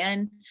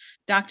OB/GYN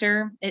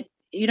doctor,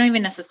 you don't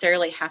even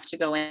necessarily have to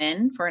go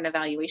in for an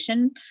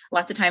evaluation.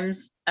 Lots of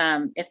times,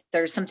 if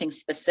there's something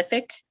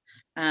specific,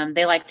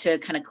 they like to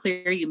kind of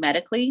clear you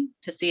medically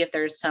to see if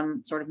there's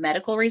some sort of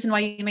medical reason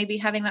why you may be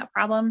having that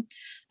problem.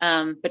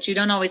 But you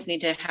don't always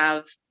need to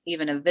have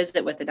even a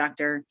visit with the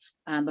doctor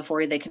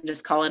before they can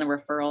just call in a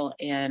referral.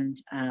 And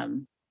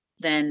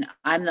then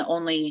I'm the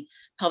only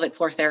pelvic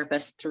floor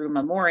therapist through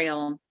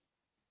Memorial.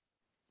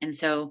 And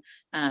so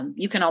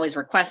you can always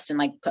request and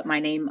like put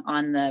my name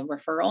on the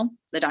referral.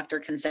 The doctor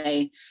can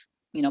say,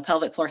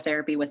 pelvic floor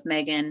therapy with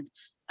Megan,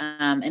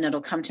 and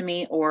it'll come to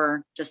me,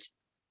 or just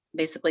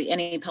basically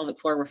any pelvic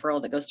floor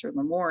referral that goes through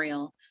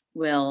Memorial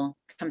will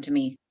come to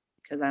me,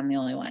 because I'm the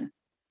only one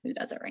who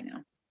does it right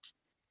now.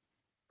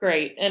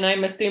 Great. And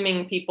I'm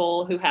assuming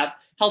people who have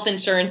health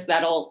insurance,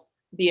 that'll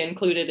be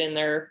included in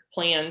their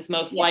plans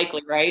most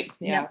likely, right?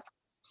 Yeah.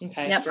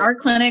 Okay. Yep. Our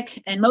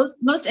clinic and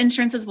most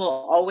insurances will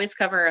always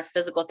cover a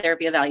physical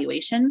therapy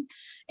evaluation.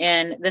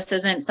 And this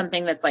isn't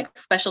something that's like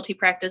specialty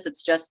practice.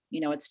 It's just,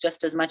 it's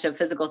just as much of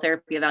physical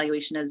therapy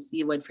evaluation as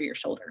you would for your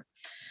shoulder.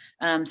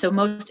 So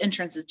most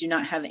insurances do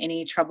not have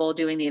any trouble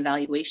doing the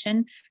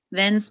evaluation.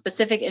 Then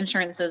specific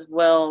insurances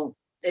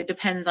it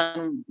depends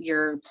on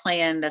your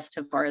plan as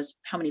to far as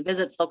how many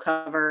visits they'll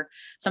cover.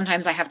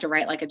 Sometimes I have to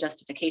write like a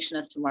justification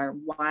as to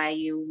why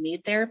you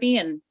need therapy.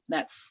 And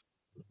that's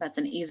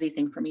an easy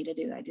thing for me to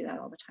do. I do that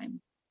all the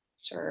time.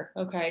 Sure.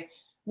 Okay.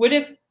 What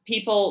if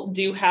people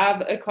do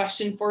have a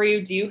question for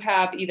you? Do you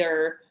have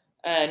either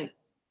an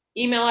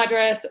email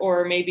address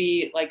or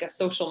maybe like a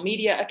social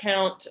media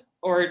account,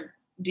 or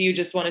do you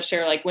just want to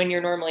share like when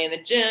you're normally in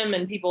the gym,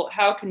 and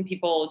how can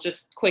people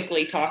just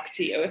quickly talk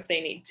to you if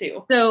they need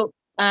to? So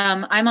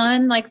I'm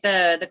on like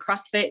the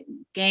CrossFit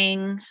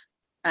Gang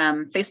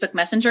Facebook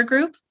Messenger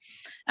group.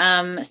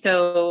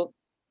 So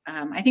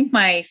I think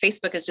my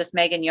Facebook is just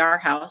Megan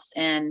Yarhouse,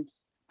 and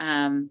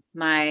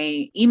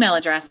my email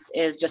address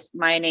is just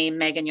my name,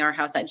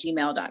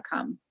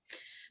 meganyarhouse@gmail.com.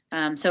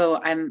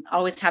 So I'm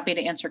always happy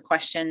to answer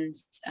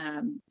questions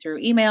through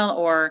email,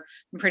 or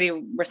I'm pretty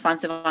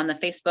responsive on the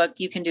Facebook.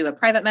 You can do a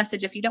private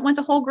message if you don't want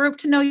the whole group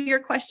to know your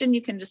question.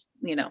 You can just,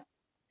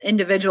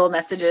 individual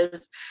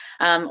messages,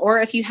 or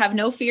if you have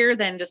no fear,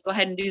 then just go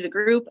ahead and do the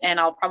group, and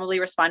I'll probably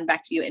respond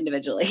back to you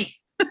individually.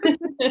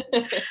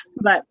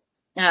 But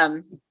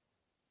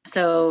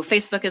so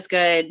Facebook is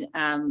good.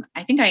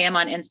 I think I am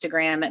on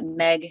Instagram at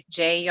Meg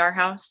J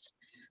Yarhouse.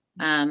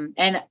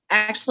 And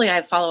actually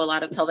I follow a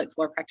lot of pelvic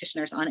floor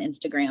practitioners on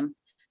Instagram.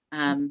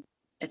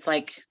 It's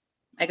like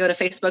I go to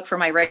Facebook for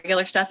my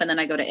regular stuff, and then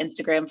I go to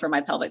Instagram for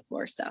my pelvic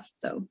floor stuff.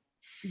 So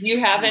do you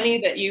have any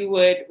that you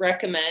would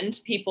recommend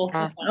people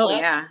to follow? Oh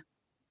yeah.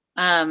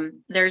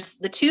 There's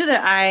the two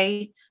that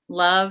I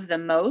love the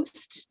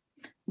most.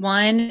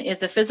 One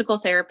is a physical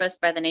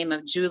therapist by the name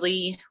of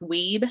Julie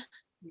Wiebe,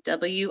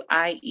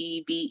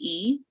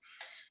 Wiebe.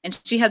 And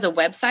she has a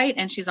website,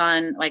 and she's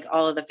on like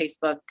all of the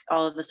Facebook,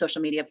 all of the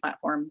social media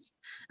platforms.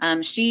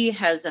 She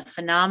has a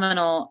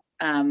phenomenal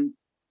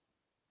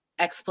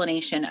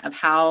explanation of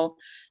how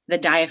the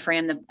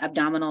diaphragm, the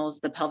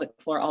abdominals, the pelvic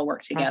floor all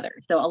work together.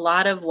 So a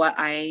lot of what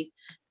I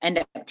end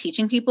up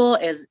teaching people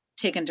is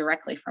taken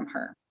directly from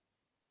her.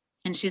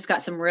 And she's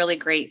got some really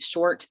great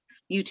short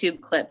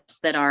YouTube clips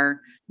that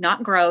are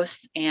not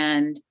gross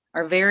and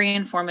are very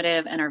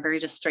informative and are very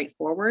just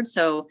straightforward.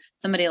 So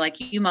somebody like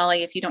you,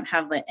 Molly, if you don't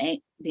have the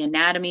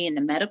anatomy and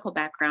the medical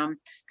background,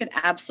 could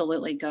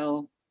absolutely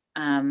go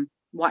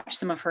watch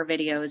some of her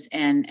videos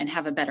and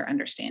have a better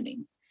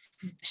understanding.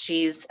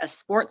 She's a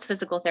sports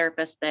physical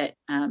therapist that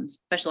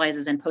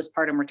specializes in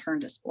postpartum return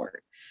to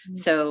sport. Mm-hmm.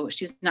 So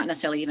she's not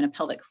necessarily even a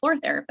pelvic floor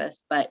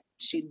therapist, but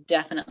she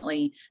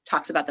definitely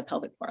talks about the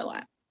pelvic floor a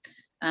lot.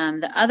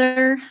 The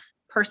other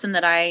person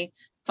that I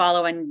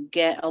follow and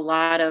get a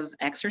lot of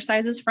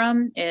exercises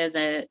from is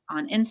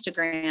on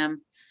Instagram.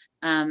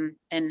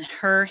 And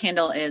her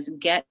handle is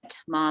Get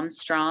Mom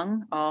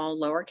Strong, all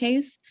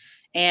lowercase.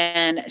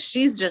 And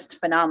she's just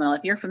phenomenal.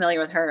 If you're familiar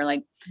with her,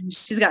 like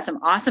she's got some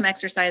awesome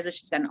exercises.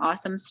 She's got an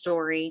awesome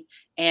story.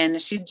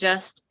 And she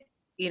just,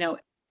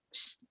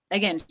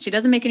 again, she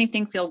doesn't make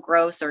anything feel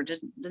gross or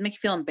just doesn't make you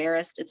feel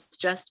embarrassed.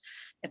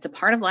 It's a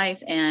part of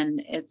life,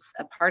 and it's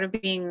a part of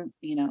being,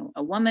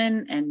 a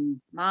woman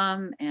and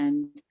mom.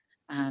 And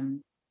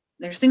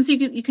there's things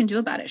you can do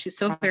about it. She's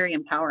so very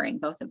empowering.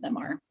 Both of them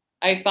are.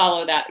 I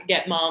follow that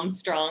Get Mom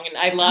Strong, and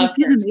I love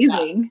she's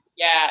amazing.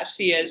 Yeah,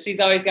 she is. She's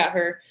always got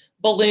her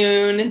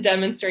balloon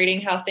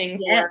demonstrating how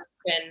things work.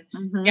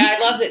 And I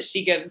love that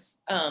she gives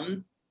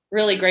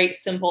really great,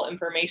 simple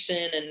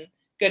information and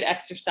good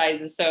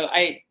exercises. So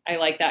I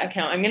like that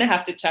account. I'm going to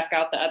have to check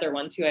out the other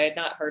one too. I had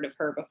not heard of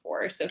her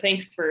before. So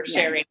thanks for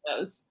sharing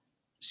those.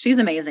 She's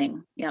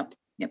amazing. Yep.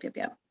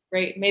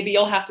 Great. Maybe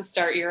you'll have to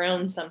start your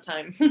own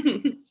sometime.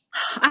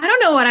 I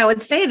don't know what I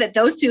would say that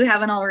those two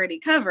haven't already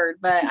covered,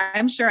 but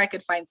I'm sure I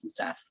could find some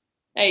stuff.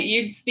 Hey,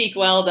 you'd speak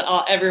well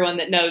to everyone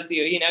that knows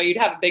you. You'd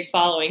have a big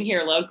following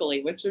here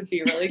locally, which would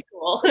be really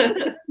cool.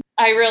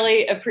 I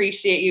really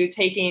appreciate you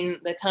taking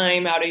the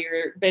time out of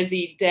your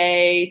busy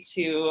day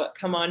to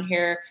come on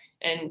here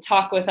and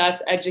talk with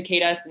us,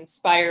 educate us,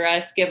 inspire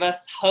us, give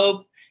us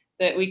hope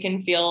that we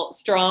can feel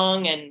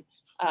strong and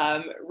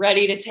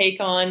ready to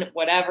take on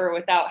whatever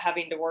without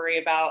having to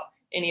worry about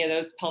any of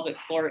those pelvic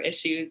floor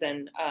issues,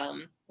 and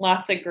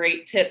lots of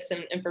great tips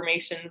and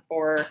information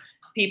for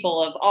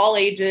people of all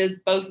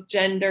ages, both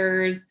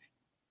genders,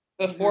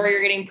 before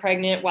you're getting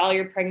pregnant, while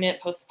you're pregnant,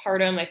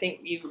 postpartum. I think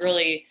you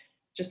really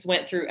just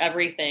went through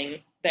everything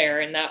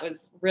there, and that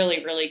was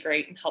really, really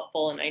great and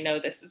helpful. And I know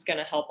this is going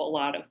to help a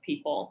lot of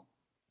people.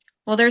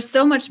 Well, there's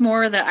so much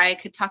more that I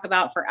could talk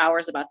about for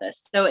hours about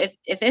this. So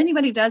if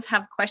anybody does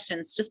have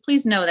questions, just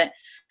please know that,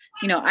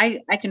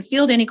 I can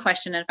field any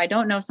question. And if I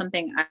don't know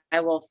something,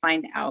 I will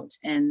find out.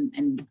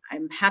 And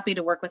I'm happy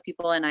to work with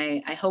people. And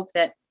I hope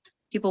that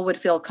people would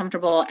feel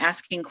comfortable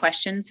asking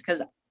questions,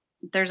 because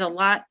there's a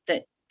lot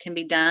that can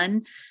be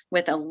done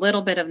with a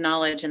little bit of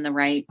knowledge and the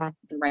right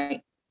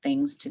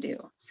things to do.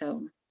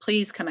 So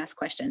please come ask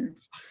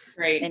questions.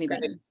 Great.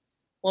 Anybody. Great.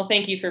 Well,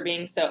 thank you for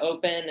being so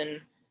open.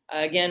 And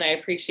again, I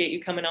appreciate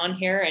you coming on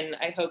here, and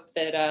I hope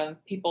that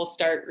people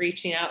start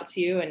reaching out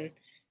to you and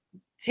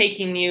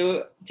taking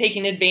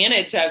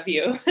advantage of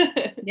you.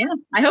 Yeah,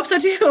 I hope so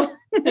too.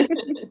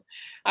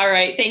 All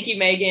right. Thank you,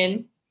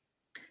 Megan.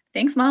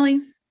 Thanks,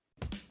 Molly.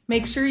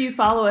 Make sure you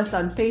follow us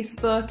on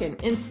Facebook and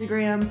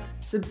Instagram,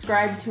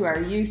 subscribe to our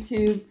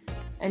YouTube,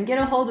 and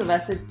get a hold of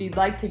us if you'd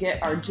like to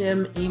get our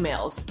gym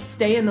emails.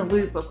 Stay in the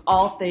loop of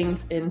all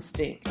things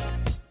Instinct.